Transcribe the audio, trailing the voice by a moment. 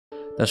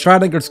The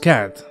Schrodinger's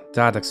cat.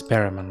 That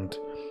experiment.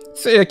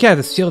 Say a cat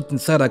is sealed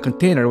inside a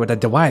container with a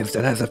device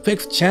that has a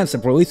fixed chance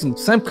of releasing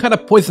some kind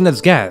of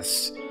poisonous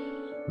gas.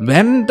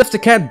 When does the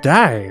cat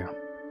die?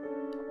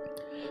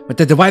 When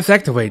the device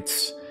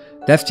activates.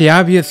 That's the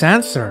obvious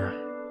answer.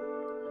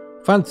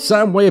 Find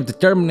some way of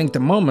determining the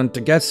moment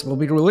the gas will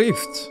be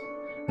released.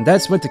 And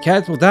that's when the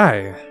cat will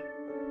die.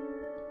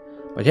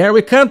 But here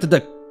we come to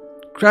the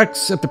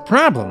crux of the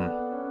problem.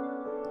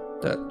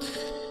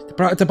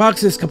 The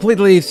box is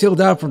completely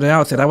sealed out from the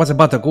outside. I was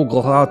about to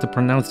Google how to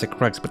pronounce the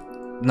crux, but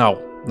no.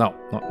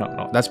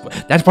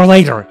 That's for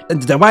later.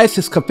 And the device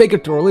is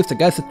configured to release the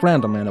gas at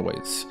random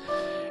anyways.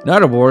 In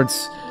other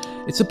words,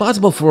 it's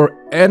impossible for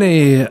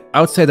any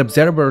outside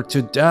observer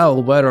to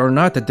tell whether or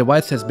not the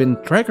device has been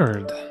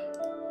triggered.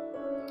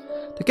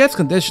 The gas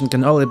condition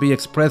can only be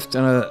expressed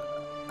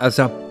as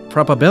a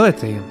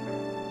probability.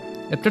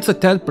 If there's a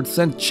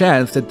 10%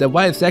 chance that the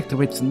device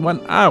activates in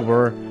 1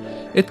 hour,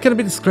 it can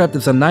be described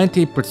as a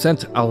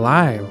 90%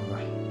 alive.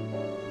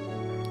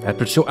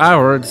 After 2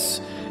 hours,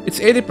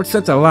 it's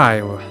 80%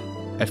 alive.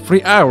 At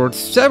 3 hours,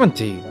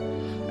 70.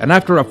 And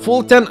after a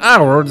full 10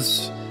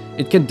 hours,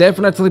 it can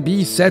definitely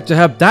be said to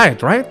have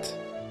died, right?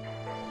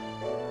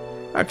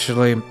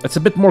 Actually, it's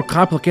a bit more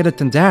complicated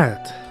than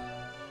that.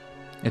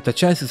 If the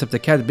chances of the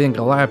cat being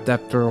alive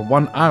after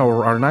 1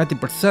 hour are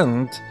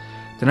 90%,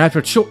 then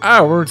after 2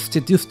 hours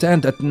they do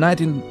stand at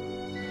 90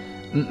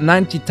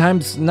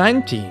 times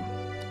 90,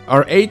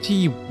 or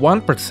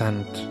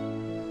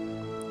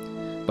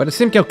 81%. By the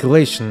same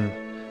calculation,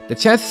 the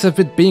chances of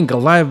it being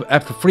alive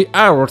after 3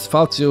 hours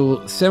fall to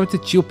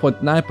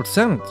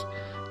 72.9%,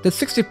 then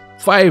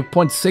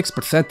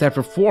 65.6%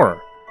 after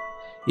 4.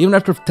 Even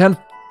after 10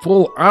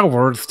 full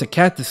hours, the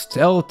cat is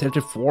still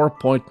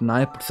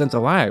 34.9%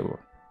 alive.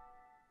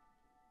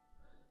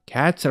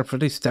 Cats are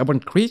pretty stubborn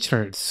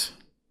creatures.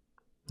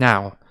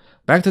 Now,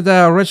 back to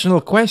the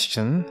original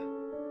question.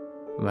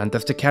 When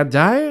does the cat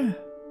die?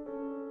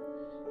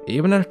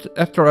 Even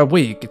after a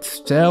week, it's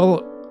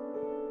still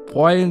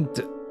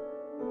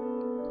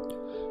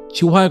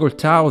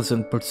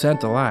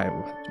 200,000% alive.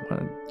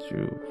 1,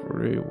 2,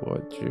 3,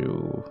 1,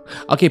 2...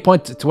 Okay,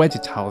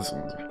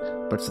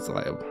 20,000%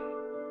 alive.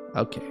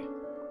 Okay.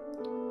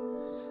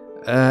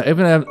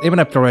 Even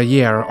after a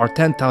year or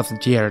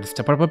 10,000 years,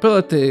 the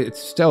probability it's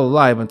still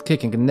alive and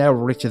kicking never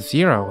reaches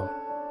 0.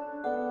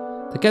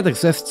 The cat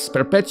exists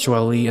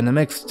perpetually in a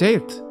mixed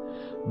state,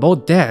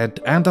 both dead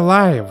and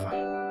alive.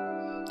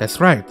 That's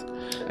right.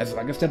 As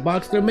long as the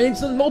box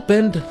remains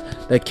unopened,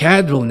 the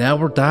cat will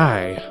never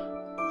die.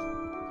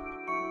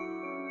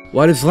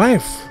 What is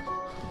life?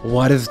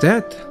 What is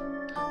death?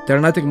 They're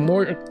nothing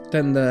more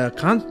than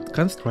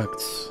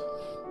constructs.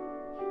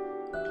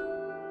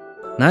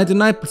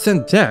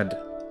 99% dead.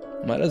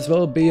 Might as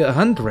well be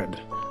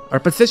 100. Our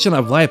position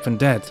of life and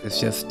death is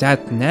just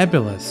that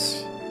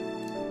nebulous.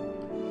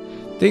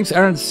 Things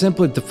aren't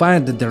simply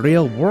defined in the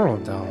real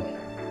world, though.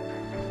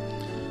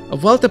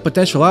 Of all the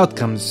potential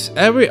outcomes,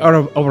 every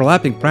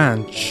overlapping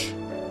branch,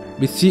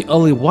 we see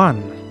only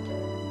one.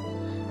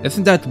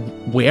 Isn't that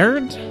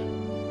weird?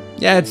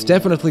 Yeah, it's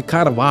definitely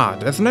kind of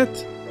odd, isn't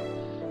it?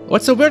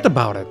 What's so weird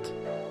about it?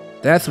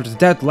 The answer to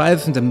that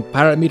lies in the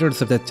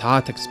parameters of the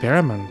thought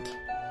experiment.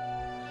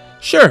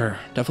 Sure,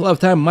 the flow of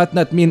time might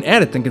not mean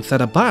anything inside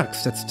a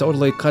box that's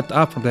totally cut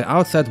off from the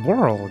outside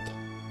world.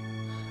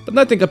 But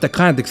nothing of the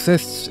kind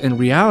exists in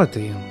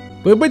reality.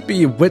 We would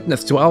be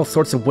witness to all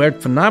sorts of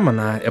weird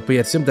phenomena if we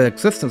assume the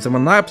existence of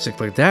an object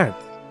like that.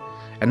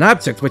 An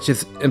object which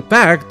is, in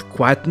fact,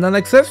 quite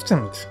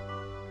non-existent.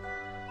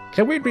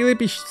 Can we really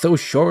be so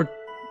sure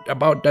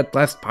about that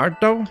last part,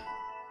 though?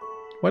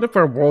 What if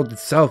our world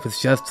itself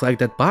is just like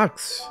that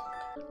box?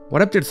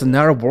 What if there's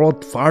another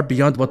world far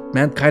beyond what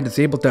mankind is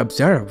able to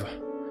observe?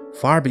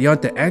 Far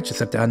beyond the edges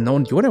of the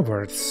unknown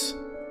universe?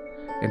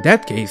 In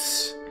that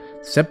case,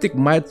 something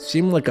might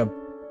seem like a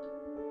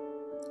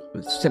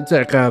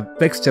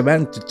fixed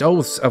event to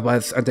those of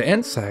us on the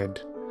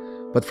inside,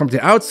 but from the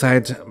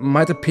outside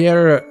might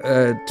appear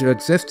to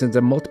exist in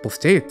the multiple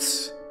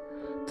states,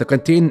 to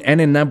contain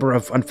any number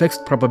of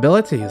unfixed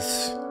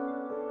probabilities.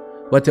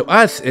 What to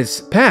us is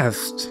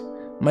past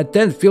might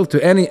then feel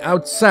to any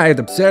outside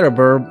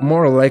observer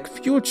more like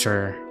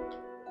future.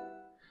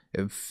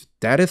 If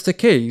that is the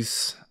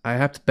case, I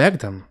have to beg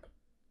them.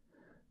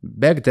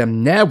 Beg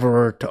them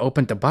never to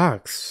open the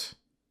box.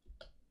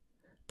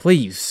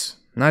 Please,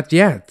 not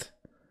yet.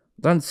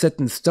 Don't set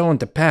in stone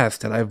the past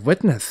that I've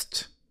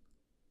witnessed.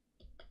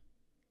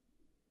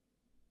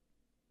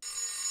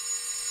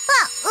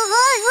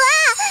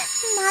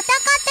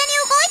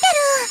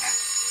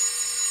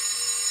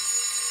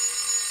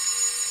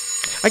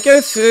 I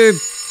guess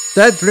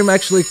that dream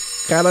actually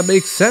kinda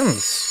makes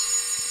sense.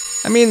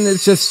 I mean,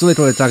 it's just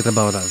literally talked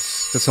about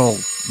us. This whole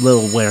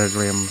little weird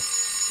dream.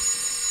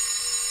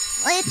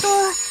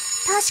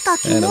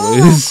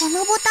 Anyways.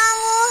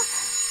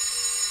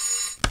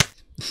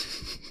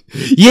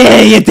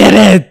 Yeah, you did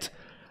it!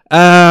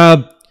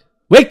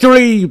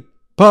 Victory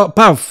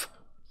puff.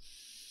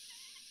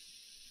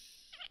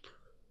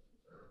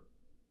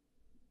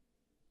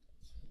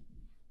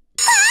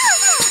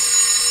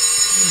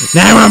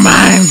 Never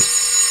mind!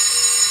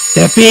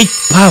 The big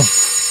puff!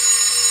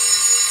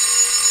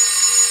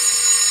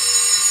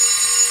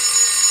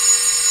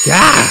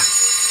 Ah!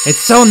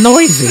 It's so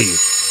noisy!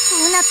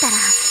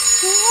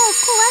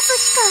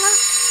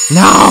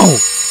 No!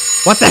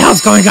 What the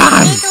hell's going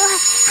on?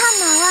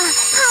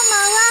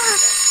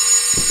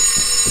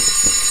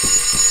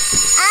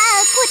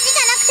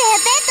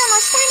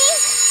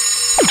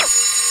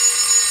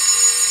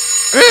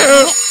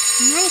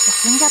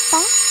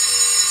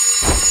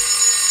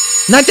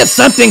 Not just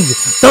something!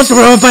 Those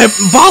were my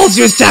balls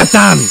you stepped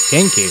on!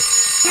 Kinky.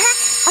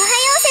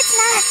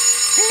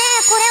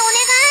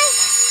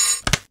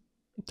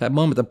 That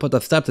moment I put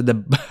a stop to the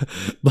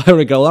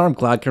Byrric alarm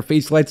clock, her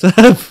face lights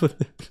up.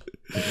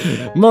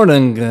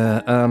 Morning,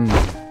 Rinne,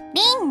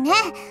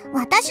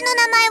 私の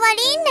名前は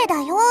Rinne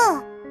だよ。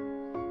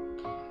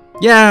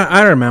Yeah,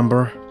 I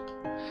remember.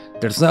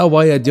 There's no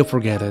way I do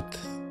forget it.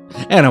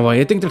 Anyway,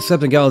 I think there's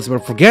something else we're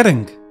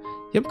forgetting.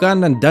 You've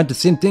gone and done the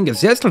same thing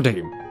as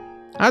yesterday.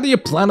 How do you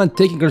plan on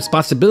taking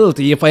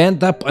responsibility if I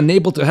end up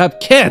unable to have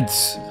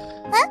kids?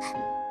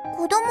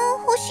 子供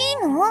欲し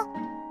いの?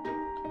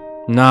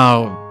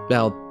 No,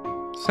 well,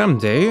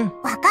 someday.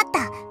 わかった。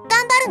頑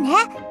張るね。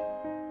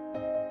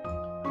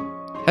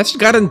Has she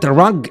gotten the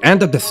wrong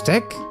end of the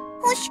stick?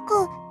 欲し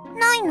く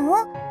ない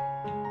の?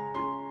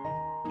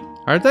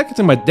 Are you talking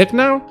to my dick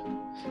now?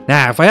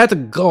 Nah, if I had to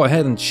go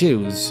ahead and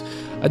choose,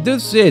 I do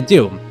say I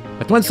do.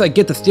 But once I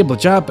get a stable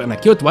job and a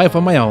cute wife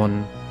of my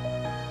own.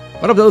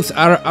 One of those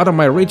are out of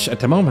my reach at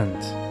the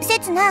moment. せ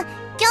つな、今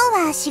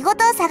日は仕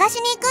事を探し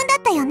に行くんだ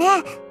ったよ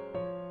ね。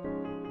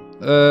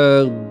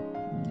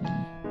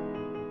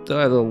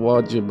I don't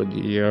want you, but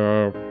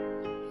yeah.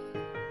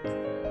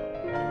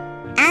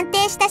 安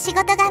定した仕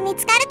事が見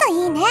つかると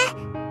いいね。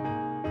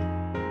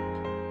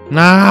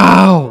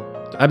No!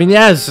 I mean,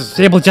 yes,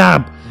 stable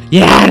job.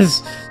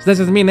 Yes! This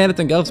doesn't mean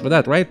anything else but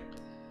that, right?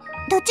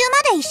 途中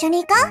まで一緒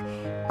に行こう。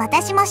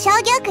私も商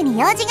業区に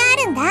用事が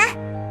あるんだ。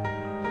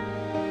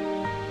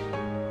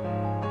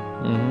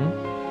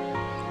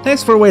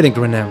Thanks for waiting,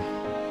 Rinne.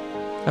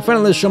 I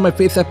finally showed my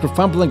face after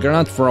fumbling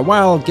around for a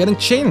while, getting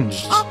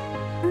changed. あ、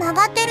曲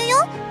がってる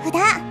よ、札。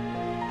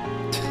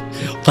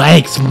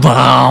Thanks,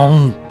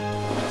 Mom!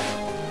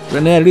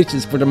 Rinne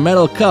reaches for the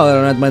metal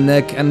collar around my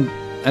neck and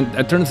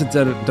turns it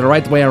the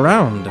right way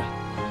around.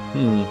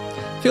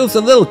 Feels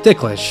a little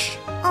ticklish.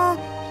 あ、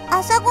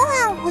朝ご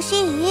はん欲し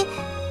い？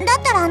だ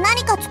ったら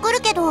何か作る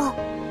けど。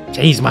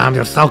Jeez, Mom,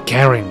 you're so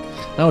caring.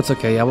 No, it's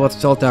okay. I was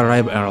told to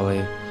arrive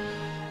early.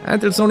 And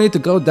there's no need to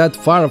go that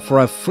far for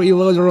a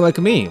freeloader like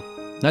me.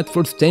 Not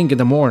for staying in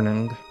the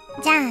morning.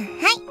 じゃあ、はい。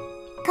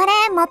こ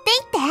れ持って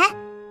行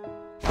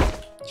っ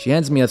て。She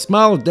hands me a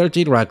small,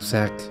 dirty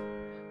rucksack.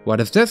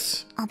 What is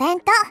this? お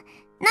弁当。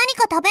何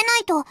か食べな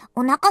いと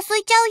お腹空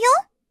いちゃうよ。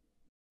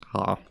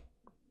Oh,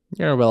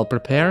 you're well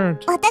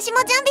prepared. 私も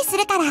準備す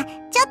るから、ち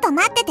ょっと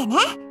待っててね。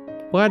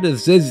What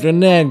is this,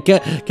 Rinne?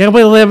 Can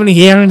we live in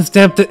here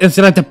instead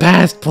of the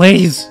past,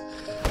 please?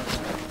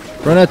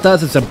 Rinne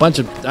tosses a bunch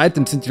of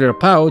items into her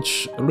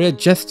pouch,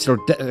 readjusts her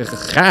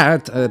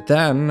hat,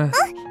 then...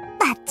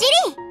 バッチ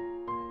リ!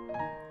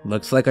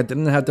 Looks like I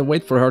didn't have to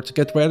wait for her to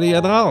get ready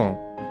at all.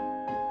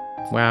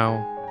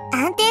 Wow.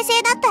 安定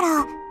性だった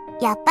ら、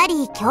やっぱ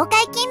り教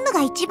会勤務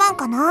が一番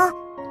かな。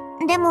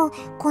でも、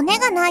コネ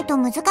がないと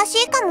難しい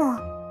かも。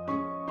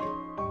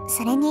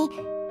それに、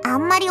あ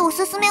んまりお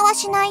すすめは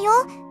しないよ。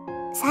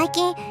最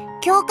近、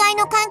教会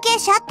の関係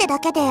者ってだ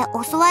けで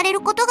襲われ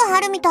ることがあ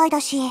るみたいだ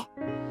し。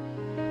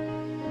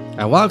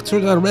I walked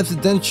through the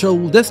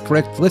residential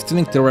district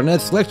listening to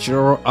Rinne's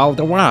lecture all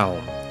the while.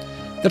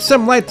 There's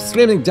some light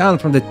streaming down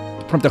from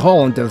the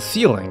hole into the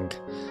ceiling,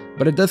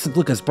 but it doesn't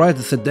look as bright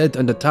as it did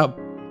on the top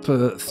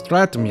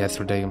stratum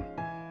yesterday.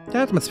 The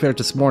atmosphere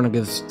this morning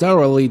is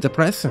thoroughly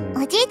depressing.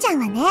 おじいちゃん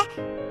はね、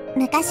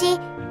昔、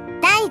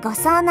第5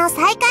層の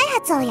再開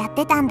発をやっ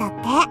てたんだって。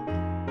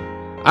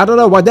I don't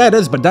know what that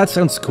is, but that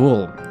sounds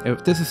cool.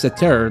 If this is the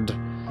third,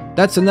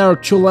 that's another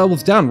 2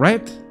 levels down,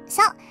 right?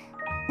 そう。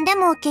で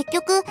も結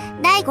局、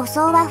第5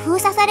層は封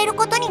鎖される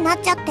ことになっ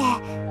ちゃって、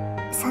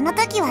その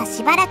時は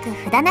しばらく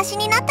札なし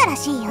になったら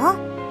しいよ。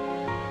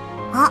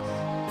あ、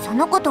そ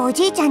のことお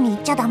じいちゃんに言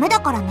っちゃダメだ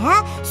からね。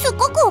すっ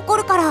ごく怒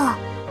るから。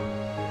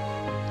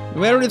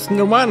Where is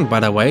Nirwan, by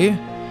the way?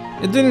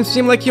 It didn't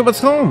seem like he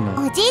was home.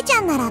 おじいち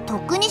ゃんならと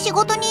っくに仕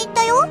事に行っ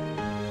たよ。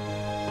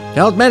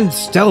The old man's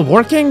still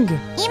working?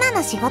 今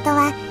の仕事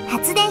は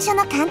発電所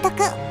の監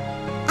督。ア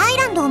イ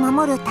ランドを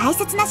守る大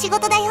切な仕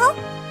事だよ。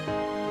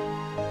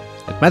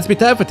It must be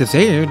tough at this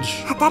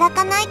age. 働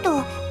かないと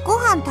ご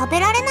飯食べ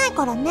られない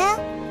からね。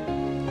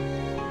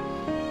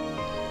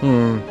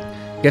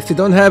Guess you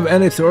don't have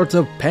any sort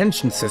of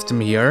pension system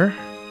here.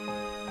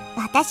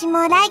 私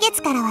も来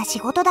月からは仕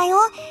事だよ。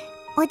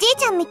おじい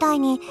ちゃんみたい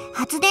に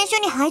発電所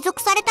に配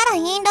属されたらい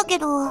いんだけ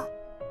ど。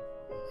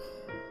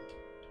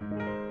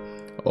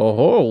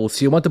Oh,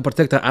 so you want to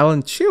protect the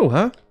island too,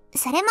 huh?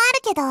 それもあ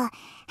るけど、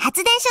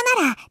発電所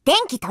なら電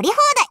気取り放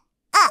題。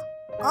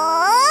な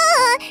ん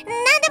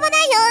でもな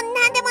いよ、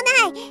なんでもな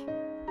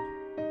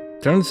い。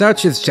Turns out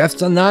she's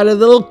just a naughty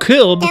little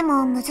kid. で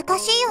も難し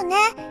いよね。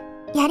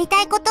やり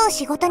たいことを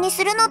仕事に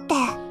するのって。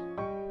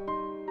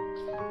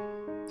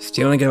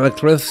Stealing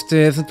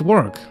electricity isn't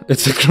work.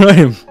 It's a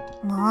crime.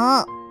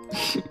 もう。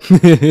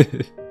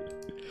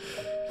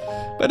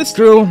But it's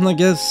true, I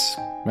guess.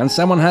 When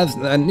someone has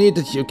a need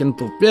that you can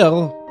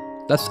fulfill,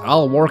 that's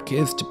all work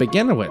is to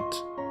begin with.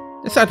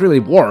 It's not really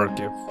work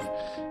if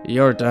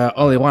you're the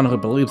only one who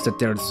believes that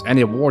there's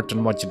any worth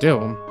in what you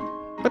do.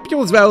 But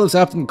people's values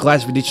often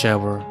clash with each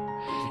other.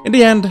 In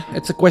the end,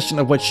 it's a question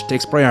of which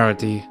takes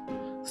priority.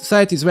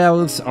 Society's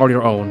values or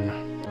your own.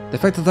 The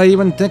fact that I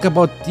even think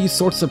about these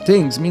sorts of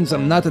things means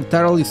I'm not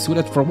entirely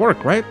suited for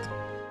work, right?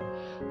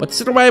 But to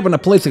survive in a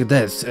place like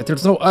this,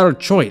 there's no other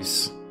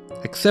choice.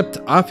 Except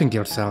offing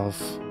yourself.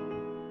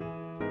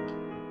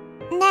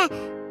 ね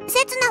え、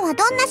せつなは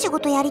どんな仕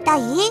事やりたい？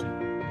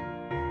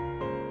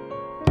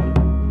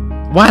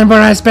 One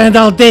where I spend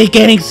all day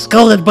getting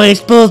scolded by a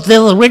spoiled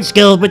little rich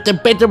girl with a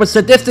bit of a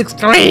sadistic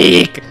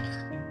streak!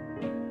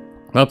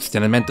 Oops,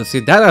 didn't meant to say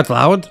that out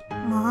loud.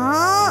 も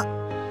う。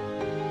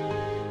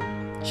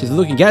 She's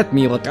looking at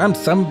me like I'm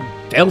some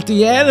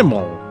filthy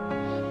animal.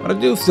 But I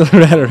do still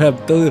rather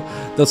have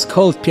those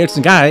cold,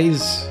 piercing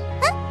eyes.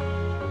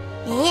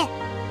 え？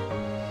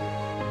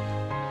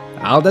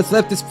 All that's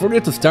left is for you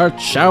to start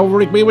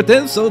showering me with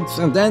insults,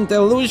 and then the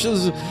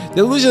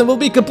illusion will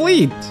be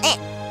complete.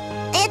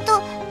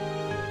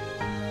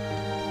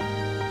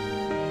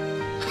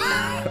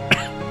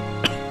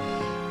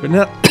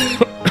 Rinne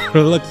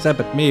looks up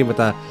at me with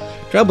a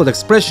troubled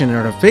expression in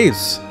her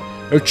face,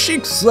 her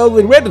cheeks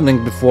slowly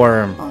reddening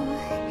before.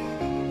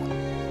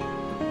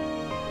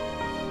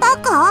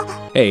 Baka?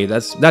 Hey,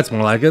 that's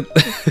more like it.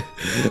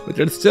 But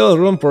there's still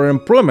room for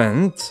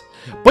improvement.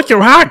 Put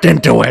your heart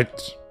into it.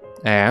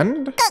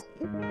 And か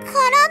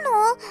ら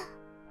の？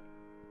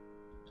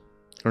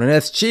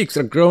 Rinne's cheeks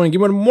are growing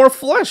even more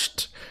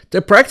flushed.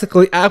 They're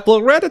practically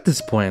apple red at this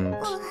point.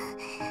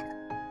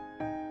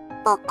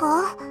 バ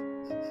カ？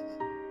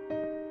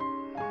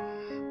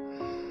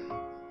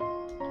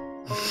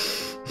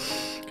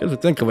 Come to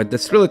think of it,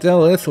 that's really the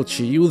only insult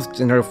she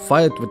used in her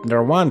fight with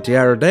Nirwan the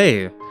other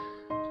day.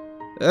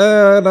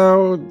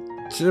 No,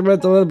 she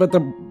went a little bit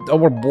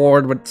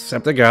overboard with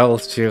something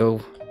else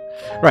too.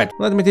 Right,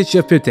 let me teach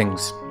you a few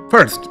things.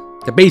 First,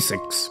 the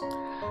basics.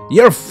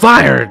 You're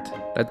fired!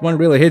 That one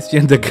really hits you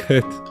in the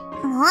gut.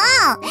 もう、わ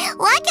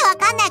けわ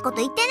かんないこ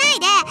と言ってない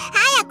で、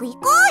早く行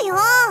こうよ。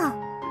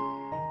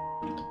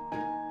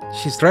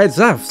 She strides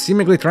off,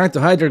 seemingly trying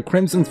to hide her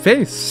crimson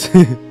face.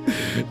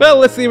 Well,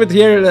 let's leave it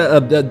here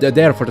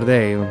there for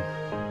today.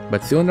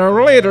 But sooner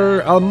or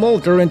later, I'll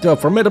mold her into a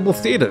formidable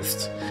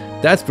sadist.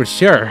 That's for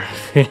sure.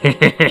 せ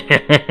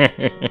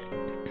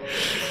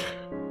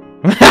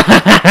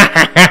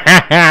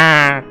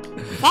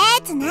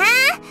つな、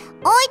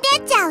置い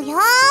てっちゃうよ。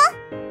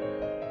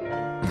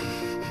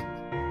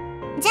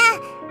じゃ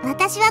あ、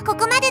私はこ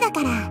こまでだ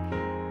から、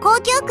公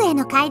共区へ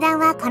の階段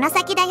はこの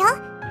先だよ。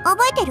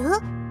覚えてる？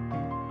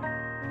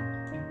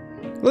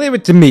 Leave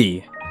it to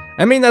me.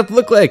 I may not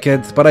look like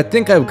it, but I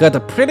think I've got a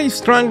pretty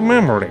strong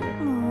memory.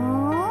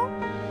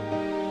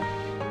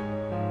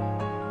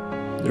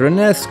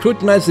 Rinne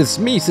scrutinizes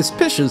me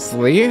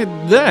suspiciously,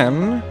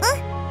 then...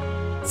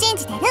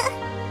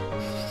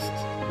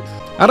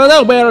 I don't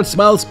know where a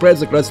smile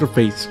spreads across her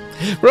face.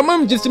 For a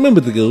moment, just a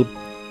moment ago,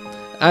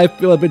 I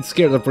feel a bit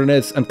scared of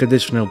Rinne's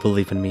unconditional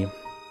belief in me.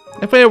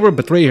 If I ever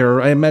betray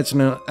her, I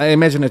imagine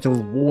it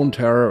will wound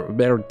her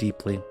very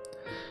deeply.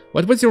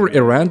 What was your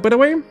errand, by the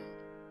way?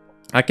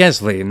 I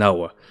casually,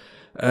 no,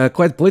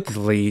 quite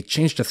blatantly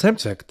changed the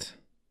subject.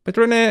 But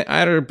Rinne,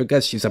 either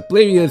because she's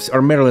oblivious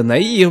or merely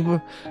naive,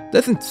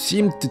 doesn't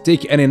seem to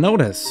take any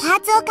notice. パ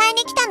ーツを買い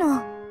に来た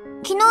の。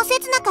昨日せ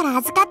つなから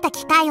預かった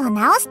機械を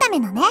直すため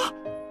のね。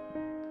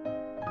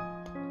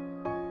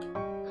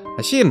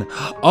Machine?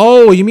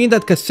 Oh, you mean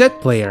that cassette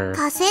player?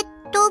 カセッ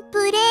トプ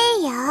レ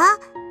イヤー？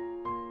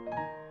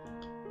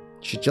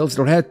 She tilts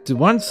her head to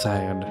one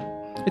side.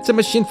 It's a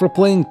machine for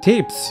playing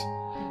tapes.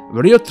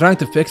 Were you trying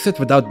to fix it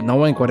without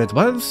knowing what it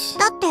was?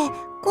 だって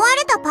壊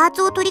れたパー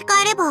ツを取り替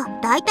えれば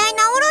大体治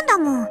るんだ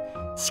もん。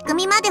仕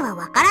組みまでは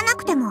わからな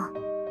くても。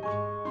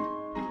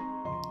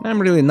I'm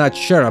really not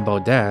sure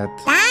about that.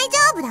 大丈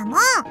夫だもん。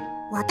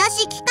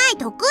私機械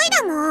得意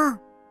だもん。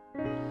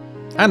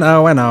I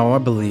know, I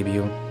believe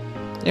you.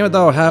 Even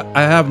though I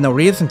have no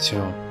reason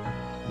to.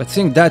 But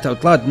saying that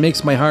out loud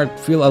makes my heart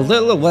feel a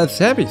little less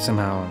heavy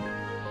somehow.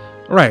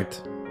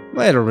 Right.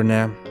 Later,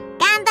 Rinne.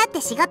 頑張って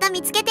仕事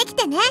見つけてき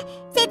てね、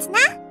せつな。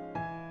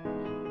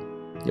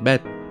You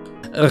bet.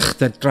 Ugh,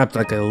 that dropped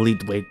like a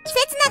lead weight. せ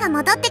つなが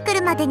戻ってく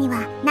るまでに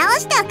は直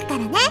しておくから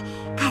ね。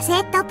カセ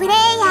ットプレイヤ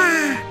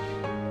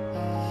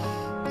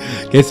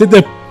ー。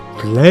Cassette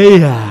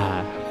player.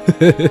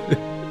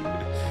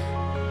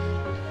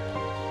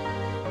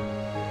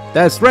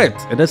 That's right.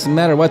 It doesn't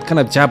matter what kind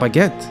of job I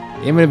get,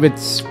 even if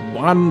it's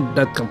one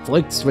that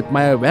conflicts with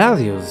my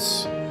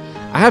values.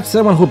 I have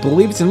someone who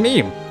believes in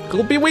me,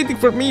 who'll be waiting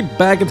for me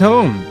back at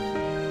home.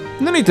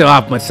 No need to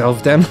off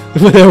myself then,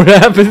 whatever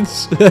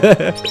happens.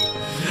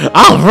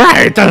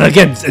 Alright, I'll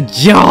get a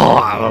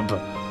job!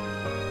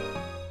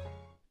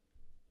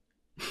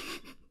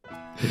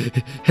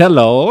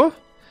 Hello?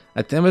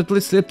 I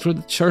timidly slip through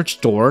the church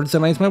doors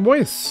and raise my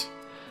voice.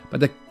 But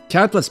the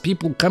countless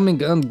people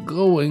coming and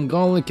going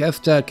only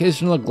cast an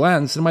occasional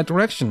glance in my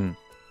direction.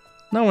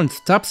 No one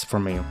stops for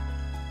me.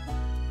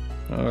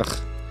 Ugh,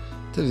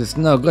 this is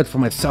no good for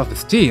my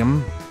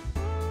self-esteem.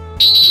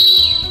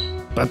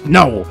 But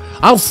no,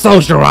 I'll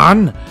soldier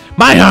on!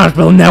 My heart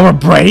will never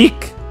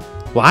break!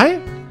 Why?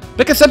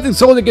 Because something's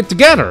holding it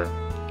together.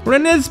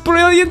 Rinne's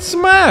brilliant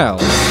smile.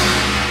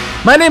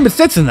 My name is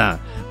Setsuna.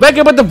 Back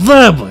up at the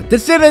club, to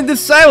sit in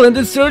this island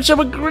in search of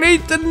a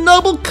great and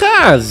noble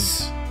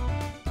cause.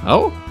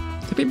 Oh?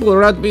 The people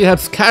around me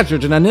have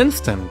scattered in an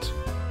instant.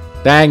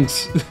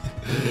 Thanks.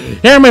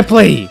 Hear my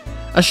plea.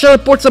 I shall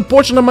report some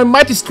portion of my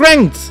mighty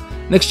strength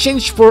in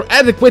exchange for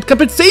adequate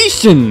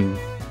compensation.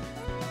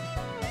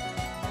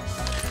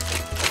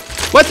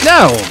 What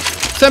now?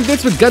 Some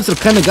dudes with guns are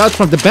coming out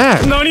from the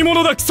back.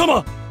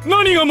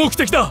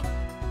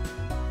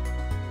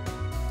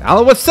 All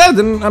of a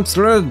sudden, I'm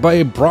surrounded by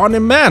a brawny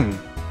man.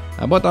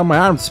 I both on my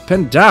arms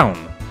pinned down.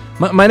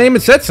 My name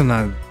is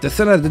Setsuna,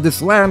 descendant of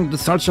this land, the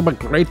search of a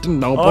great and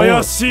noble.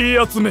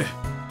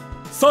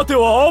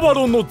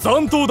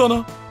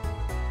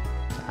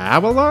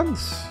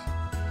 Avalons?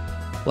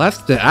 What's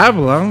the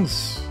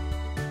Avalons?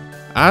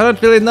 I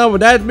don't really know what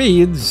that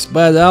means,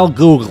 but I'll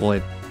Google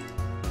it.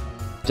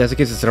 Just in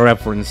case it's a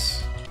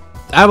reference.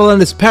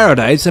 Avalon is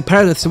paradise, a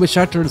paradise to which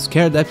Arthur is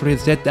scared after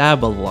his death to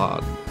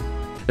Avalon.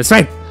 That's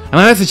right, I'm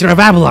a messenger of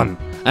Avalon.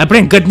 I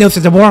bring good news to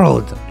the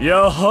world.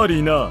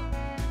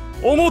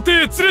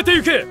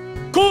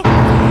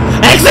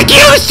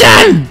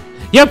 Execution!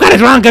 You've got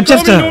it wrong, I'm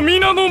just a...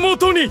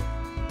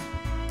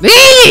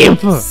 Leave!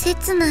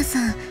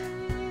 Setsuna-san,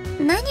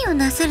 何を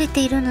なされ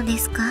ているので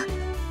すか?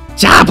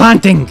 Job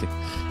hunting!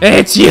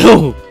 It's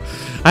you!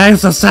 I'm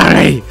so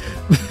sorry!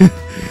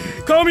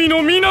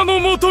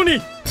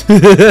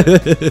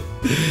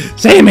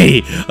 Save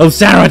me, oh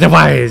Sara the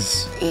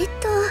Wise!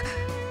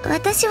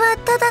 私は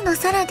ただの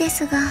サラで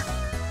すが。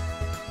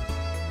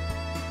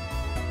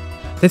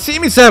They see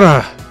me,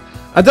 Sara!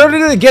 I don't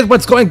really get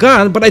what's going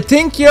on, but I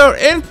think you're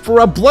in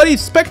for a bloody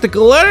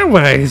spectacle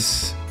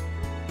anyways!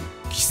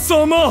 貴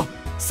様、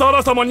サ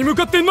ラ様に向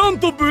かってなん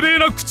と無礼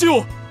な口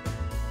を。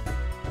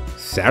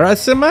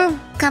Sara-sama?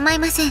 構い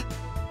ません。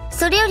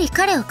それより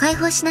彼を解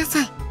放しな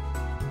さい。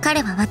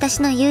彼は私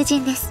の友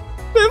人です。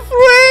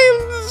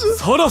Befriending!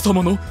 サラ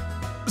様の？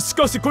し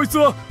かしこいつ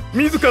は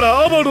自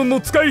らアバロンの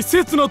使い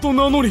セツナと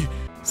名乗り。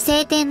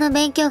聖典の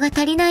勉強が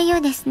足りないよ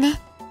うですね。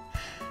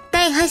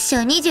第8章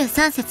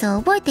23節を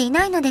覚えてい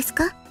ないのです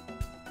か？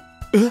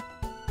え？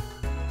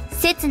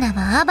セツナ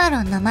はアバ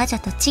ロンの魔女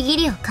と契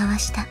りを交わ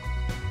した。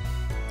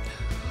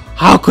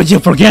How could you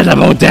forget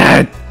about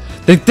that?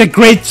 The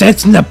great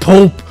Setsuna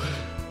Pope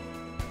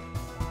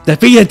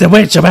defeated the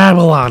witch of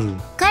Avalon.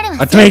 彼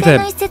は聖典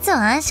の一節を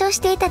暗唱し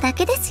ていただ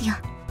けですよ。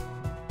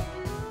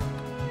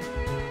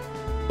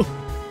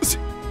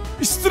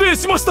失礼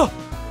しました。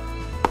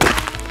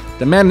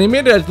The men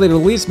immediately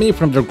released me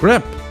from their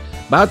grip,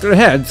 bowed their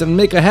heads, and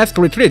make a hasty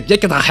retreat.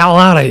 Get the hell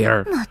out of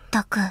here! まっ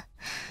たく、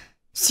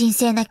神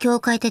聖な教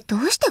会でど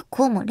うして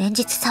こうも連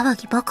日騒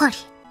ぎばかり。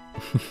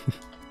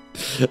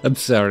I'm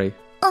sorry.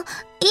 あ、い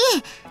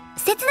え、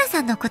セツナ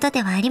さんのこと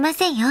ではありま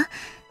せんよ。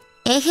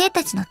衛兵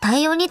たちの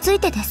対応につい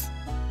てです。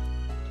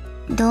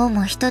どう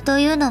も人と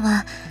いうの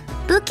は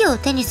武器を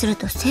手にする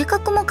と性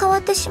格も変わ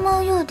ってしま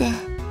うようで。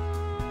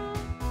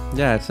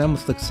Yeah, it's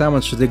almost like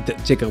someone should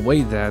take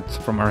away that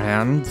from our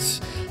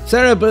hands.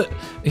 Sara, but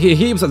he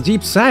heaves a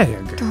deep sigh.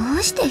 ど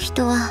うして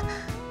人は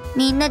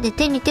みんなで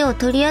手に手を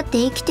取り合って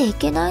生きてい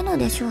けないの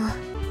でしょう。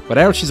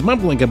Whatever she's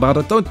mumbling about,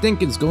 I don't think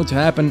it's going to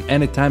happen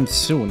anytime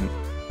soon.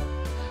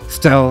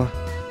 Still,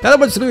 that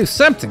was really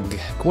something,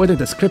 quoting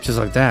the scriptures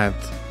like that.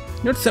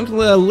 You're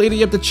simply a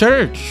lady of the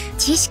church.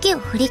 知識を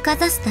振りか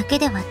ざすだけ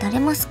では誰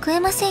も救え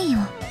ませんよ。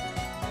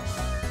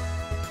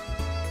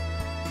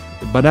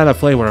Banana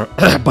flavor.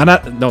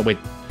 No, wait.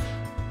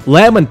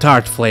 Lemon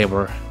tart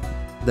flavor.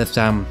 That's,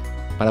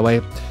 by the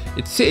way,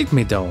 it saved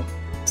me though.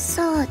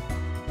 そう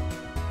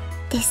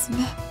ですね。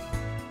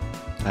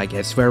I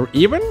guess we're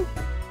even?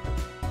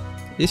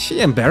 Is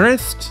she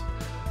embarrassed?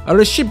 Or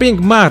is she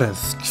being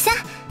modest? さ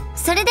あ、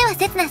それでは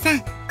セツナさん、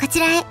こち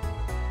らへ。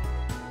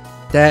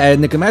The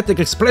enigmatic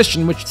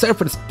expression which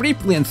surfaced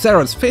briefly on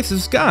Sara's face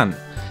is gone,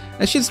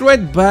 and she's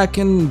right back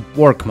in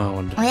work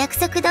mode. お約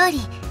束通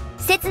り、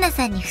セツナ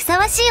さんにふさ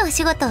わしいお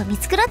仕事を見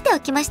繕ってお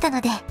きましたの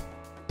で。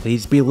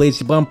Please be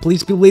lazy bum,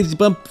 please be lazy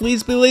bum,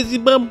 please be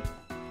lazy bum.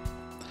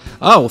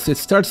 Oh, so it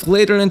starts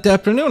later in the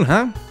afternoon,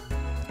 huh?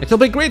 It'll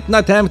be great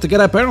not having to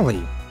get up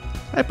early.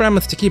 I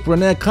promised to keep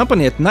Rinne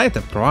company at night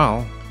after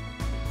all.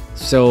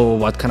 So,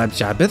 what kind of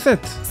job is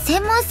it?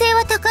 専門性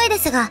は高いで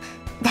すが、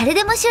誰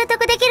でも習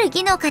得できる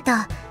技能かと。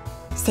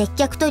接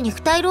客と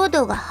肉体労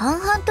働が半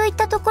々といっ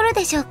たところ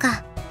でしょう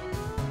か。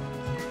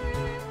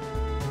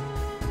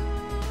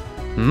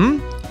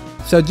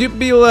So you'd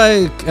be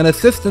like an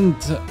assistant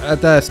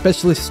at a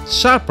specialist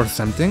shop or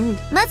something?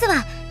 まず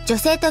は女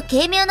性と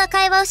軽妙な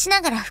会話をし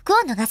ながら服を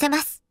脱がせま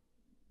す。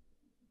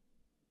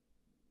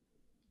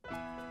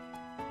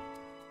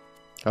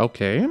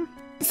Okay.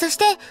 そし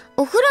て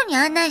お風呂に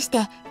案内して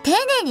丁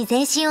寧に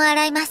全身を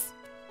洗います。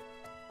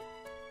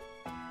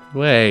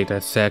Wait a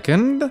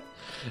second.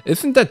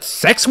 Isn't that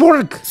sex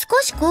work?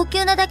 少し高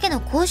級なだけの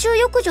公衆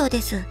浴場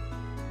です。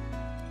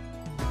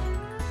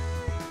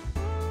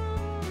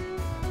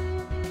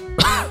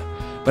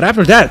But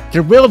after that,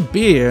 there will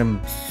be...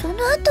 その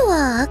後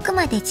はあく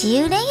まで自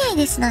由恋愛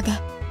ですので。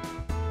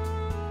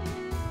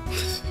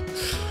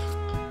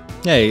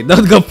Hey,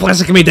 don't go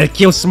flashing me that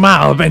cute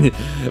smile when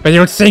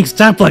you're saying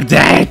stuff like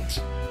that!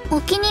 お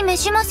気に召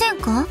しません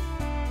か？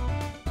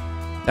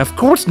 Of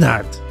course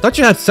not!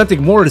 Don't you have something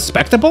more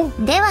respectable?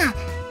 では、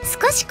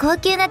少し高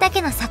級なだ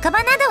けの酒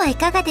場などはい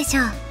かがでし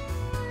ょう？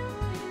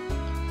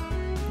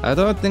 I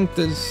don't think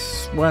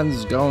this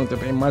one's going to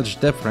be much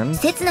different.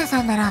 せつな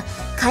さんなら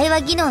会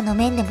話技能の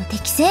面でも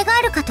適性が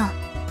あるかと。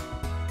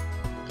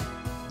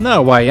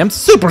No way, I'm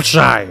super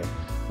shy!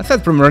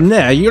 Aside from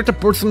Rinne, you're the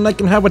person I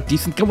can have a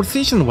decent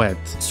conversation with.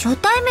 初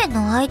対面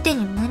の相手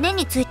に胸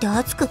について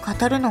熱く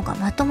語るのが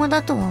まとも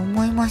だとは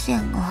思いませ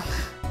んが。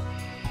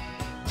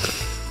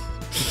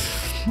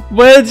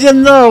Well, you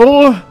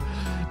know,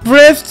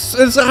 breasts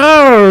is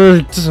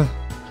art!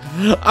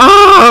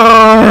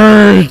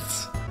 Art!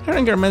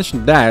 Hearing her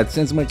mention that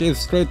sends my gaze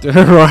straight to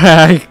her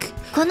rack.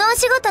 このお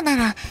仕事な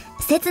ら、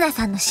せつな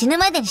さんの死ぬ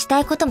までにした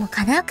いことも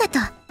叶うかと。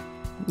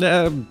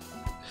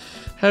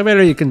How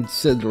very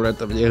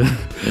considerate of you.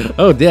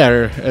 Oh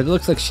dear, it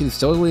looks like she's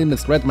totally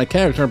misread my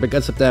character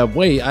because of the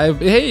way I've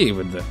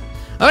behaved.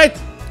 Alright,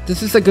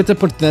 this is a good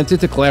opportunity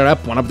to clear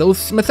up one of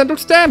those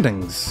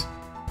misunderstandings.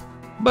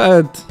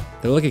 But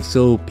they're looking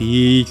so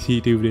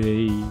peachy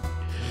today.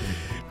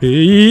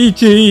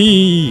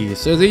 Peachy!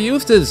 So they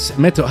use this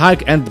meant to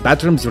hike and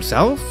bathrooms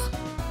yourself?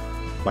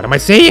 What am I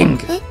saying?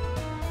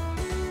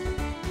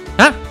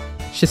 Huh?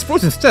 She's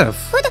frozen stuff.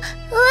 私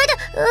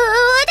は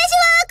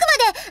あくま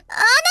であ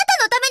なた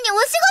のためにお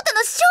仕事の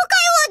紹介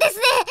をです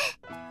ね。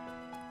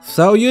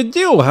So you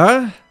do,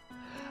 huh?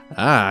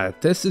 Ah,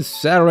 this is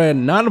Sara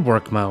in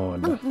non-work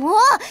mode. もう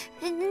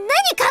何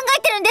考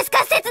えてるんです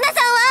か、せつなさん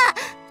は。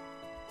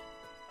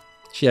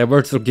She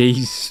averts her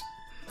gaze.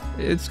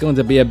 It's going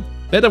to be a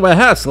bit of a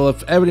hassle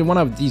if every one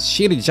of these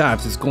shitty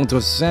jobs is going to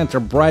ascend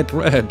her bright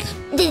red. で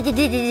す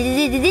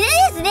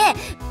ね、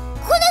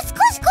この少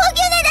し高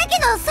級なだけ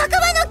の酒場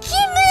の勤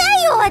務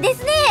内容はで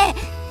すね。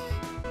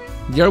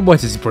Your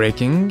voice is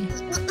breaking.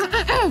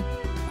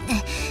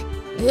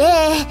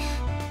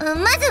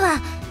 まずは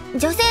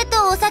女性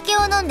とお酒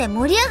を飲んで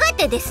盛り上がっ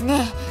てです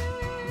ね。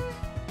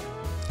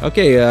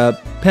Okay,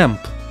 pimp.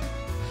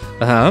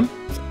 Uh-huh.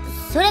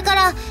 それか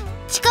ら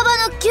近場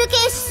の休憩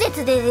施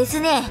設でです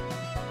ね。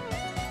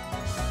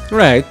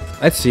Right,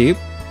 I see.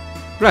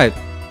 Right,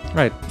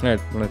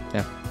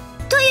 yeah.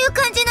 という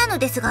感じなの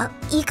ですが、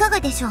いかが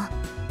でしょう？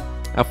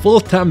 A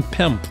full-time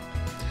pimp.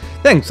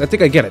 Thanks, I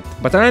think I get it.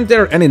 But aren't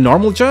there any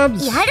normal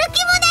jobs? やる気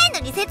もな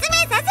いのに説明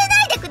させ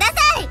ないでくださ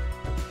い。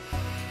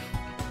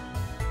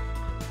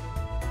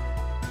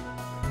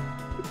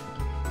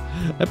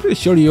I'm pretty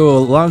sure you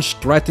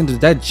launched right into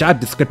that job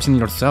description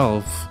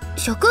yourself.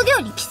 職業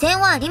に規制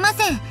はありま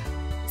せん。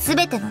す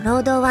べての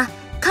労働は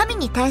神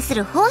に対す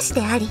る奉仕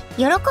であり、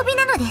喜び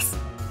なのです。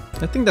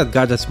I think that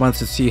God just wants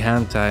to see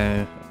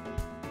hentai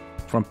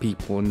from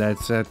people, and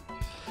that's it.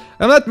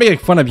 I'm not making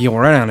fun of you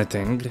or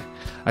anything.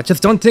 I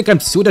just don't think I'm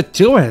suited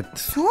to it.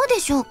 そうで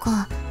しょう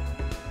か。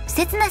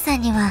せつなさ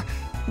んには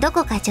ど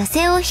こか女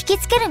性を引き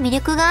つける魅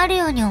力がある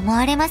ように思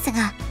われます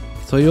が。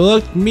So you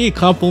like me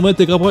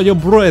complimenting about your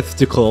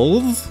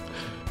breasticles?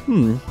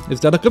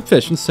 Is that a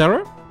confession,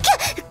 Sara?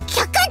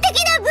 客観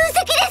的な分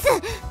析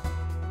です。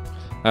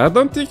I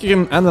don't think you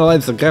can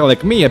analyze a guy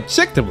like me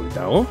objectively,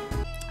 though.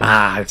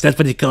 Ah, is that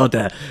what you call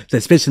the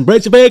suspicion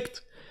bridge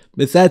effect?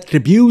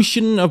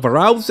 Misattribution of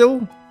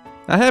arousal?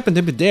 I happened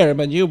to be there,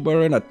 but you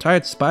were in a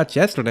tight spot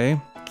yesterday.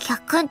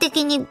 客観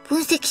的に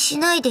分析し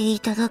ないでい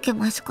ただけ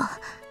ますか。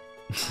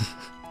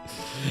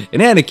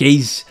In any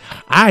case,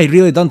 I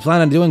really don't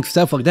plan on doing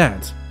stuff like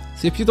that.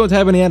 So if you don't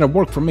have any other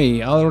work for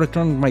me, I'll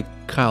return my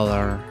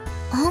collar.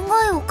 案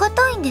外お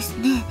堅いんです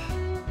ね。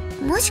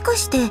もしか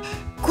して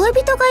恋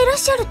人がいらっ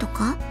しゃると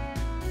か？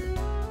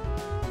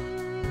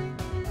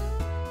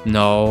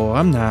 No,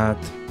 I'm not.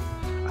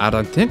 I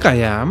don't think I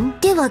am.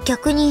 では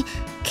逆に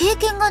経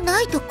験が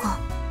ないとか？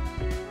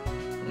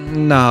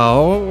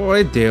 No,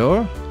 I do.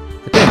 I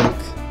think.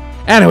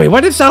 Anyway,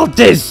 what is all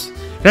this?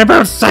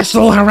 About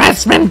sexual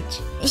harassment?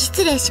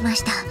 失礼しま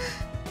した。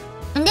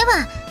で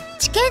は、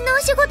治験のお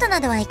仕事な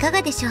どはいか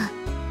がでしょう？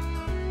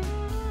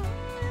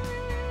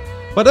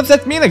 What does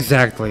that mean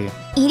exactly?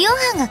 医療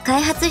班が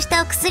開発し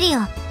たお薬を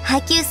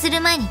配給す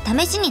る前に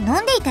試しに飲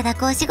んでいただ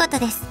くお仕事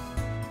です。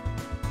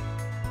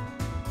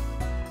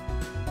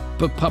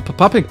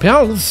Popping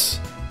pills?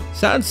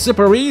 Sounds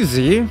super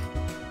easy.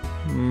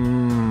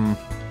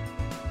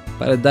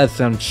 But it does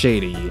sound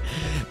shady.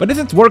 But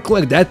isn't work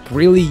like that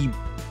really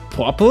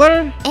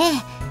popular? え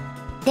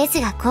え。で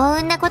すが幸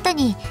運なこと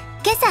に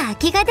今朝空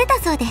きが出た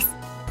そうです。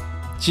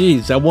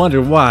Jeez, I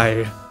wonder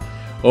why.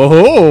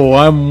 Oh,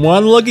 I'm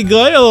one lucky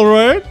guy,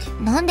 alright?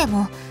 なんで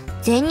も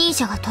前任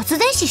者が突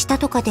然死した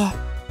とかで。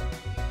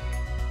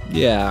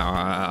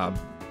Yeah,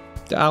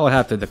 I'll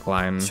have to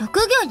decline.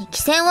 職業に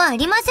寄せはあ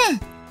りません。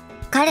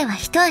彼は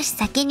一足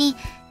先に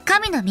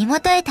神の身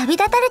元へ旅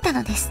立たれた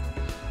のです。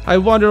I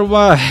wonder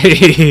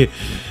why.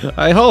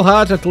 I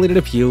wholeheartedly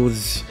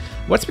refuse.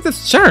 What's with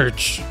this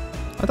church?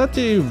 I thought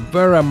you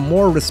were a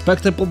more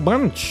respectable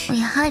bunch.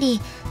 やはり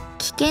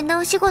危険な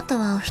お仕事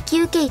はお引き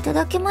受けいた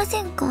だけま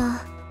せん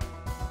か。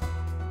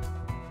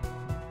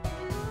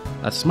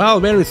A smile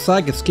very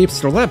slight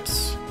escapes her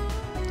lips.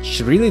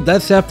 She really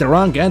does have the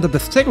wrong end of the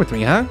stick with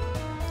me, huh?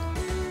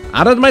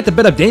 I don't mind a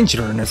bit of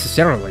danger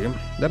necessarily,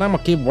 that I'm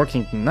okay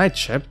working night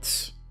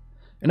shifts.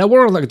 In a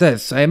world like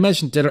this, I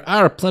imagine there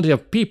are plenty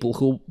of people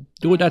who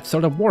do that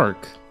sort of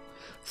work.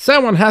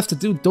 Someone has to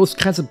do those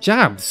kinds of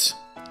jobs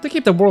to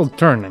keep the world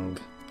turning.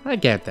 I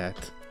get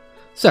that.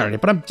 Sorry,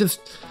 but I'm just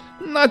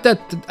not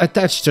that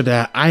attached to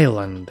the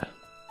island.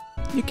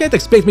 You can't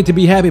expect me to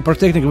be happy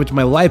protecting with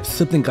my life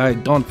something I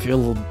don't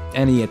feel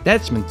any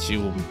attachment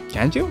to,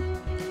 can you?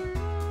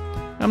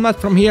 I'm not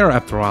from here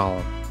after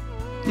all.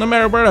 No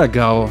matter where I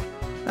go,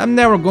 I'm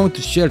never going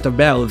to share the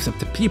values of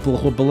the people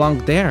who belong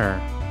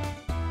there.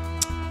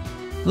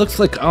 Looks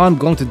like all I'm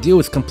going to do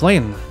is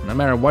complain, no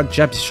matter what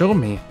job you show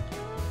me.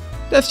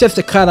 That's just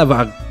the kind of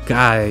a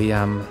guy I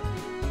am.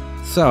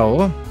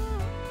 So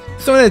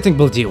anything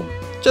will do.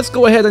 Just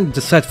go ahead and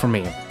decide for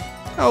me.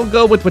 I'll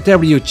go with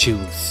whatever you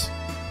choose.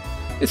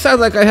 It sounds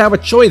like I have a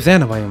choice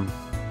anyway.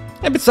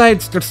 And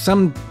besides, there's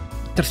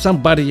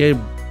somebody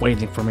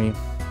waiting for me.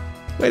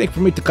 Waiting for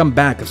me to come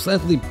back a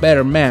slightly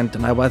better man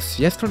than I was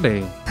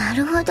yesterday. な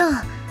るほど。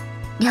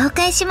了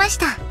解しまし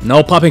た。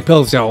 No popping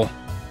pills, yo.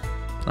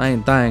 I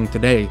ain't dying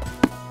today.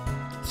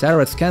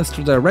 Sara scans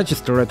through the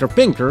register at her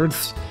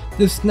fingers,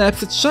 then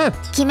snaps it shut.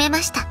 決め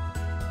ました。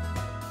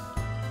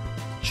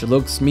 She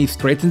looks me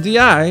straight in the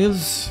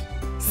eyes.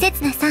 せ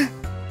つなさん、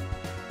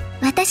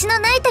私の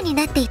ナイトに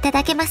なっていた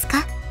だけます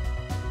か？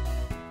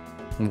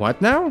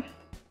 What now?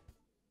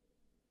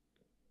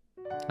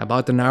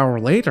 About an hour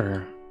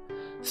later,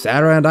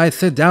 Sara and I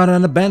sit down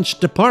on a bench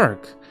at the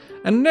park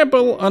and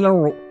nibble on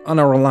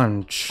our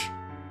lunch.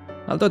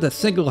 Although the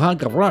single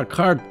hunk of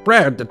rock-hard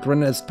bread that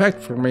Rinne has packed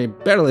for me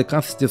barely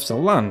constitutes a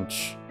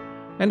lunch,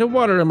 and the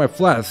water in my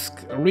flask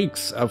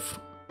reeks of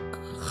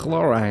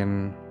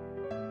chlorine.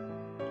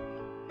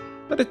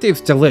 But it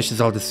tastes delicious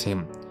all the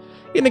same.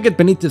 Eating it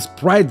beneath this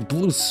bright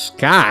blue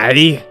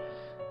sky.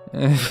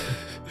 In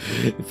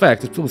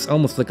fact, it feels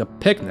almost like a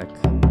picnic.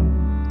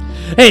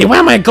 Hey, why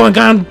am I going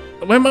on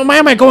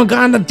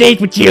a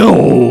date with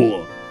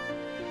you?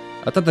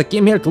 I thought I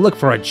came here to look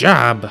for a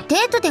job. デ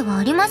ートでは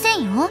ありませ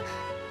んよ。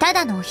た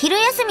だのお昼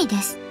休みで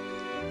す。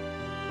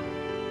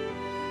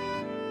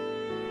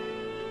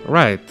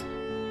 Right.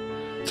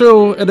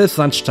 True, it is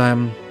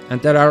lunchtime,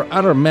 and there are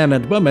other men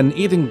and women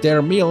eating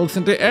their meals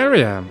in the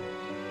area.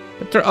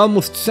 But they're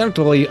almost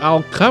certainly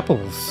all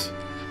couples.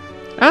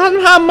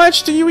 And how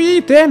much do you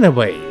eat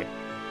anyway?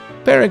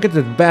 Peering at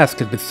the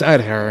basket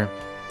beside her,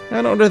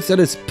 I notice it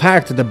is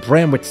packed to the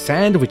brim with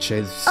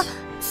sandwiches. あ、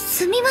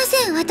すみま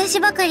せん、私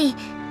ばかり。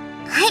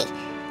はい、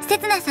せ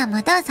つなさん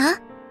もどうぞ。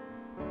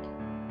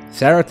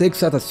 Sara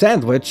takes out a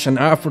sandwich and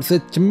offers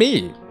it to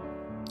me.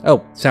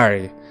 Oh,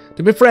 sorry.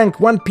 To be frank,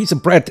 one piece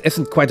of bread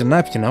isn't quite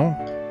enough, you know.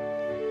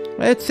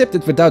 I accept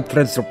it without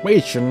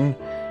reservation,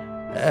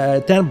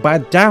 then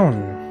bite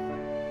down.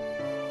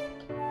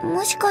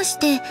 もしかし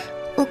て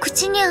お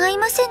口に合い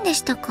ませんで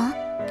したか？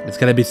 It's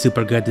gonna be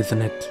super good,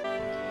 isn't it?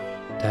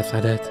 That's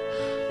not it.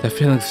 The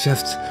feeling's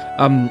just,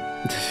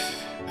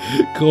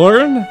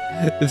 corn?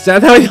 Is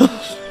that how you...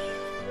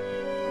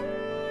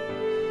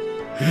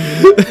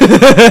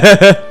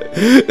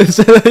 Is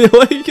that how you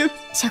like it?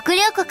 食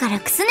料庫から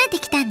くすねて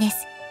きたんで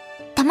す。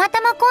たま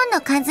たまコーン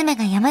の缶詰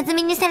が山積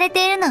みにされ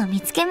ているのを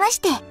見つけまし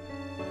て。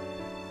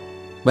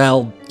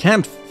 Well,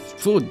 canned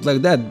food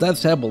like that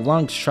does have a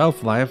long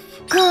shelf life.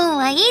 コーン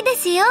はいいで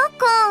すよ、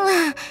コ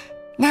ーンは。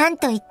なん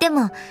といって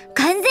も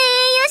完全栄養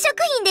食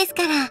品です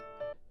から。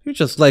 You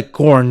just like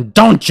corn,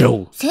 don't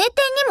you? 聖典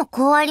にも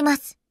こうありま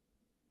す。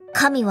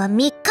神は3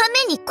日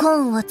目にコー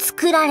ンを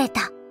作られ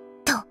た。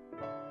と。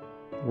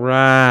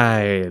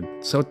 Right.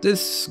 So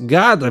this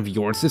god of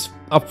yours is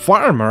a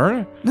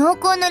farmer? 農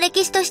耕の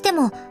歴史として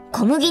も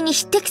小麦に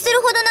匹敵する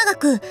ほど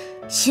長く、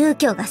宗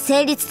教が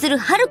成立する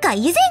はるか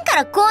以前か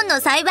らコーンの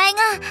栽培が。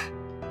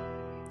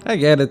 I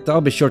get it,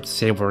 I'll be sure to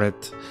savor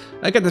it.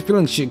 I get the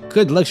feeling she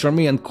could lecture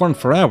me on corn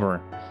forever.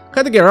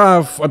 Cutting her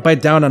off, I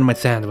bite down on my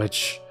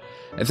sandwich.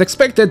 As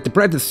expected, the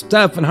bread is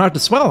tough and hard to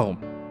swallow,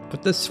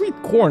 but the sweet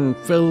corn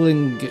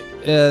filling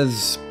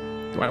is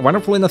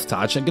wonderfully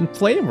nostalgic in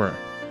flavor.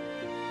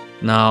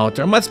 No,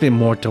 there must be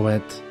more to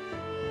it.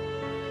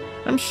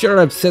 I'm sure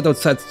I've sat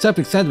outside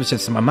stuffing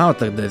sandwiches in my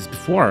mouth like this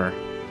before.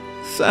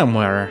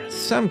 Somewhere,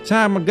 some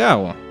time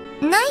ago.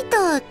 ナイ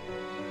ト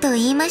と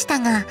言いました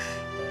が、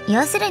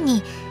要する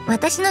に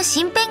私の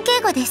身辺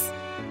警護です。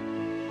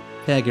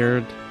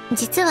 Figured.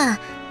 実は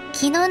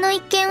昨日の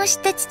一件を知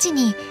った父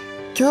に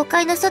教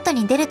会の外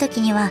に出ると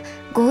きには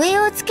護衛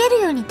をつけ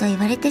るようにと言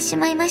われてし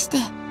まいまして。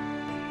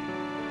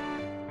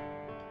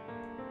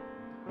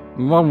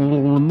飲み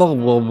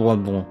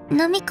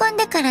込ん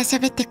でから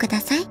喋ってく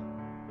ださい。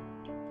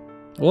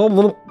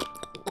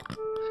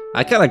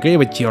I can't agree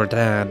with your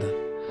dad.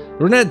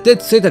 Rinne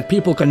did say that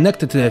people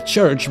connected to the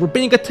church were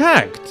being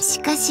attacked. し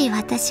かし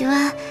私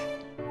は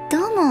ど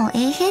うも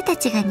衛兵た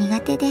ちが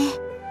苦手で。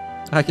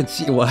I can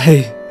see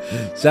why.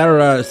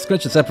 Sara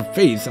scrunches up her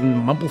face and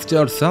mumbles to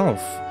herself.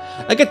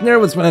 I get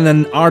nervous when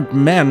an armed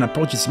man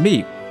approaches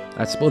me.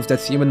 I suppose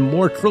that's even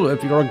more true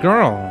if you're a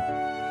girl.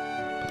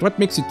 But what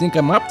makes you think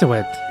I'm up to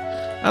it?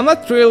 I'm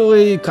not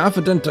really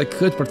confident I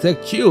could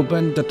protect you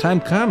when the time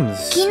comes.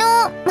 昨日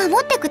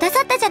守ってくだ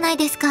さったじゃない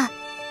ですか。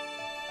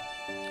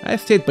I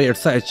stayed by your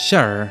side,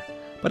 sure,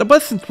 but I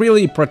wasn't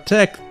really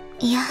protect.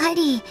 やは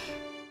り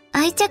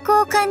愛着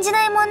を感じ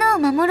ないものを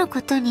守る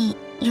ことに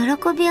喜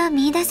びは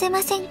見出せ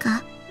ません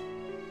か？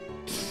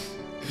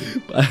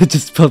 I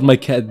just felt my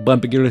cat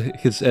bumping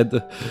his head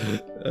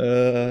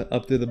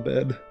up to the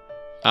bed.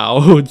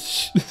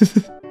 Ouch.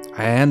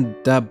 I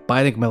end up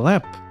biting my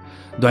lip.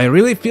 Do I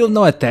really feel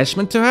no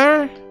attachment to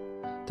her?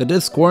 To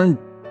this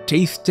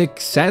corn-tasting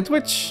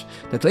sandwich?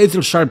 That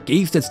laser-sharp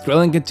gaze that's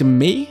drilling into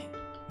me?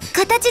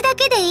 形だ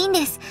けでいいん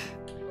です。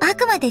あ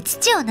くまで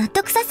父を納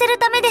得させる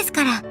ためです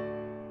から。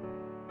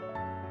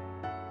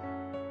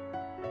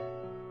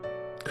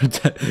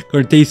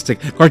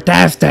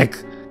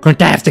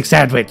Corntastic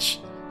sandwich.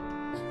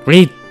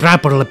 Read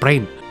properly,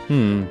 brain.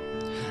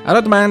 I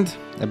don't mind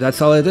if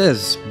that's all it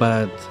is,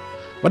 but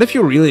what if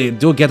you really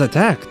do get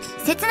attacked?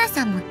 せつな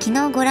さんも昨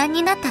日ご覧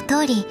になった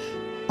通り、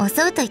襲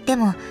うと言って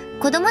も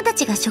子供た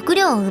ちが食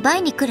料を奪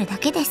いに来るだ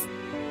けです。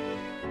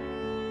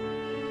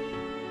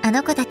あ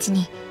の子たち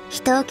に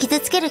人を傷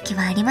つける気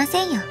はありま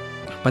せんよ。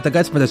But the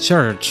guys from the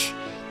church,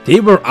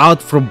 they were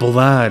out for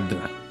blood.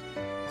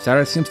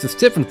 Sara seems to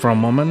stiffen for a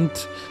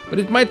moment, but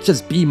it might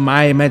just be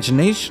my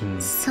imagination.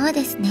 そう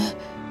ですね。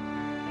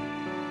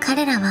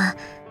彼らは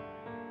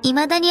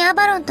未だにア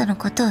バロンとの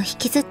ことを引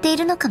きずってい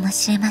るのかも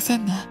しれませ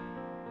んね。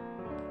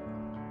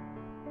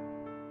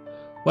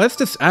What's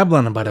this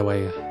Abalon, by the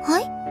way? は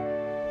い？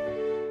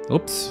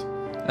 Oops.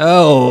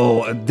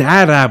 Oh,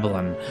 that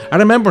Abalon. I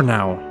remember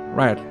now.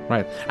 Right.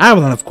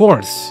 Abalon, of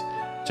course.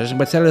 Judging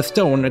by Sara's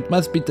tone, it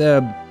must be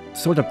the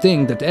sort of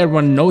thing that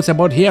everyone knows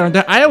about here on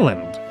the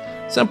island.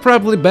 So I'm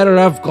probably better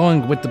off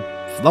going with the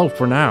flow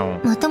for now.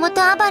 もとも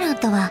とアバロン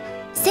とは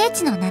聖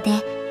地の名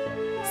で、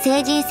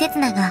聖人セツ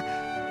ナが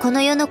こ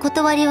の世の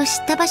断りを知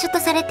った場所と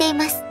されてい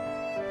ます。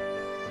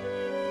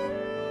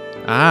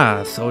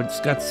Ah, so it's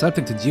got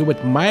something to do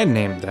with my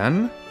name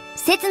then?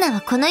 セツナ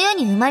はこの世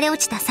に生まれ落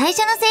ちた最初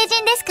の聖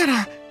人ですか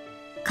ら、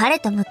彼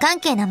と無関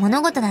係な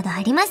物事など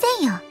ありませ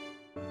んよ。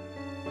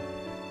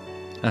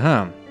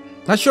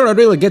Not sure I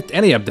really get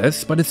any of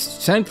this, but it's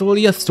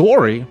centrally a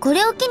story. こ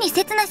れを機に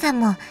セツナさん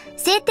も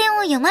聖典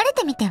を読まれ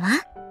てみて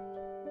は？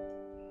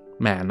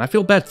 Man, I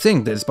feel bad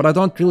saying this, but I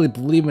don't really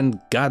believe in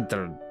God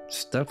or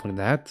stuff like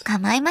that.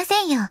 構いませ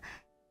んよ。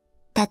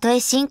たとえ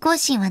信仰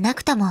心はな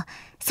くとも、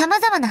様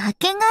々な発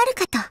見がある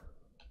かと。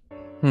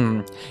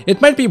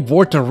It might be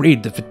worth a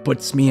read if it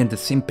puts me in the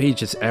same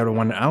page as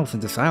everyone else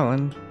in this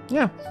island.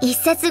 Yeah. 一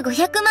冊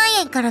500万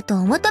円からと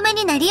お求め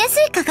になりやす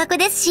い価格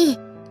ですし。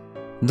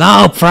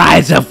No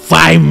price of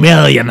 5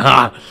 million,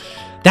 huh?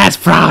 That's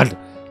fraud!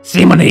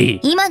 Simony!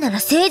 今なら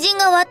聖人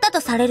が割った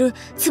とされる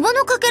壺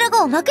のかけら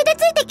がおまけで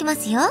ついてきま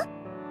すよ。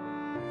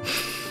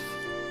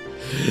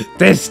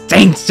This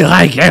stinks to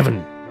high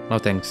heaven! No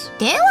thanks.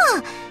 で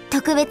は、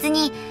特別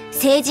に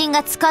聖人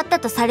が使った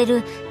とされ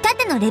る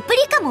盾のレプリ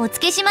カもお付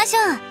けしましょ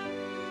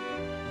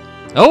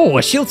Oh,う。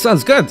a shield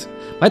sounds good!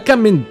 Might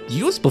come in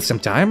useful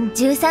sometime.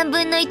 13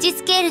分の1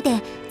スケール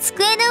で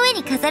机の上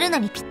に飾るの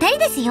にぴったり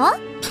ですよ。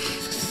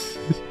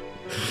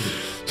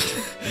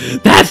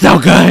That's no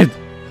good!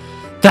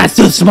 That's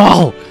too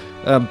small!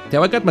 Have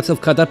I got myself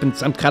caught up in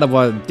some kind of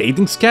a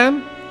dating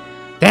scam?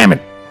 Damn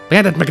it!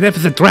 Behind that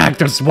magnificent rack,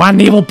 there's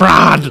one evil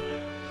broad!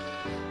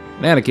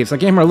 In any case, I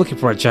came here looking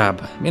for a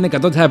job, meaning I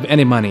don't have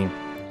any money.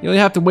 You'll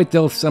have to wait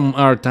till some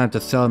other time to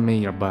sell me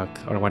your buck,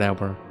 or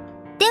whatever.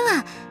 で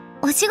は、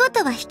お仕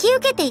事は引き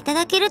受けていた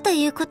だけると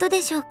いうこと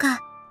でしょうか？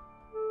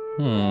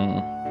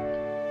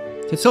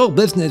 This whole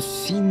business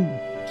seems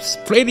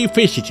pretty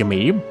fishy to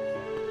me.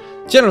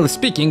 Generally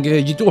speaking,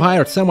 you do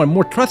hire someone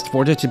more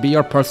trustworthy to be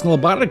your personal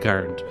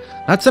bodyguard,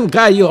 not some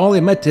guy you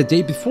only met the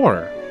day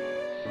before.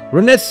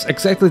 Rinne's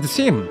exactly the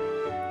same.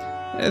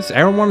 Is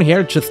everyone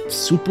here just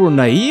super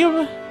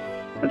naive?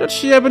 Or does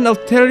she have an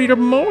ulterior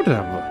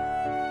motive?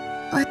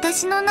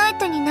 私のナイ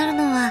トになる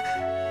のは、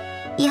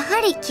や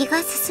はり気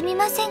が進み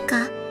ません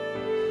か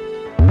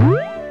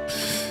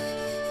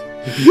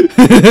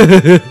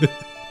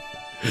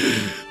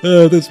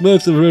？This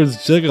massive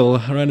bird's jiggle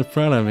right in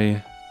front of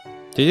me.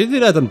 Did you do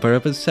that on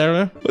purpose,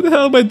 Sara? What the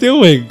hell am I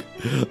doing?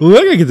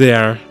 Look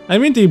there! I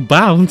mean, they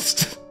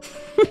bounced!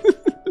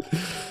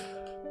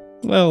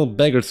 Well,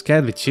 beggars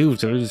can't be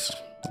choosers.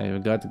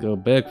 I've got to go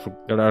back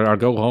or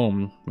go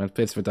home. I'm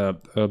faced with a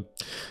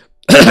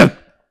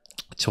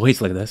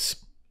choice like this.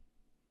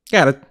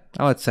 Got it.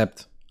 I'll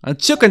accept. On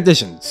 2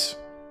 conditions.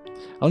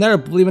 I'll never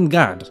believe in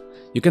God.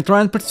 You can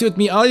try and pursue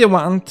me all you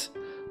want,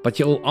 but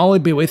you'll only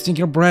be wasting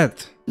your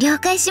breath. 了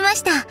解しま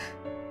した。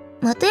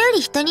もとよ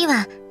り人に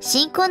は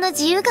信仰の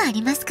自由があ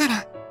りますか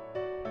ら。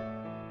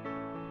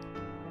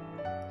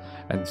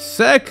And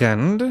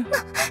second...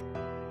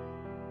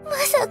 ま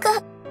さ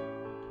か。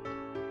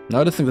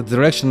 Noticing the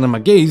direction of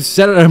my gaze,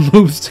 Sara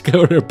moves to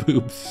cover her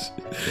boobs.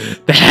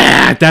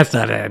 That's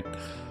not it.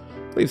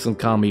 Please don't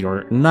call me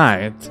your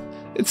knight.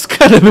 It's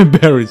kind of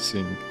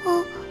embarrassing.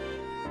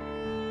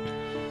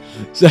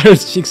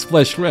 Sara's cheeks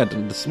flush red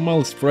and the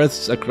smile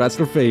spreads across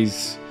her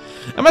face.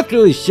 I'm not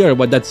really sure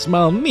what that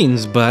smile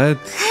means, but...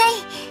 は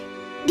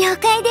い、了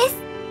解です。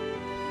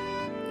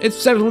 It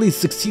certainly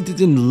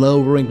succeeded in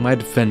lowering my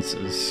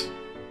defenses.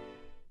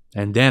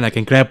 And then I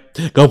can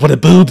go for the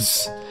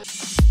boobs!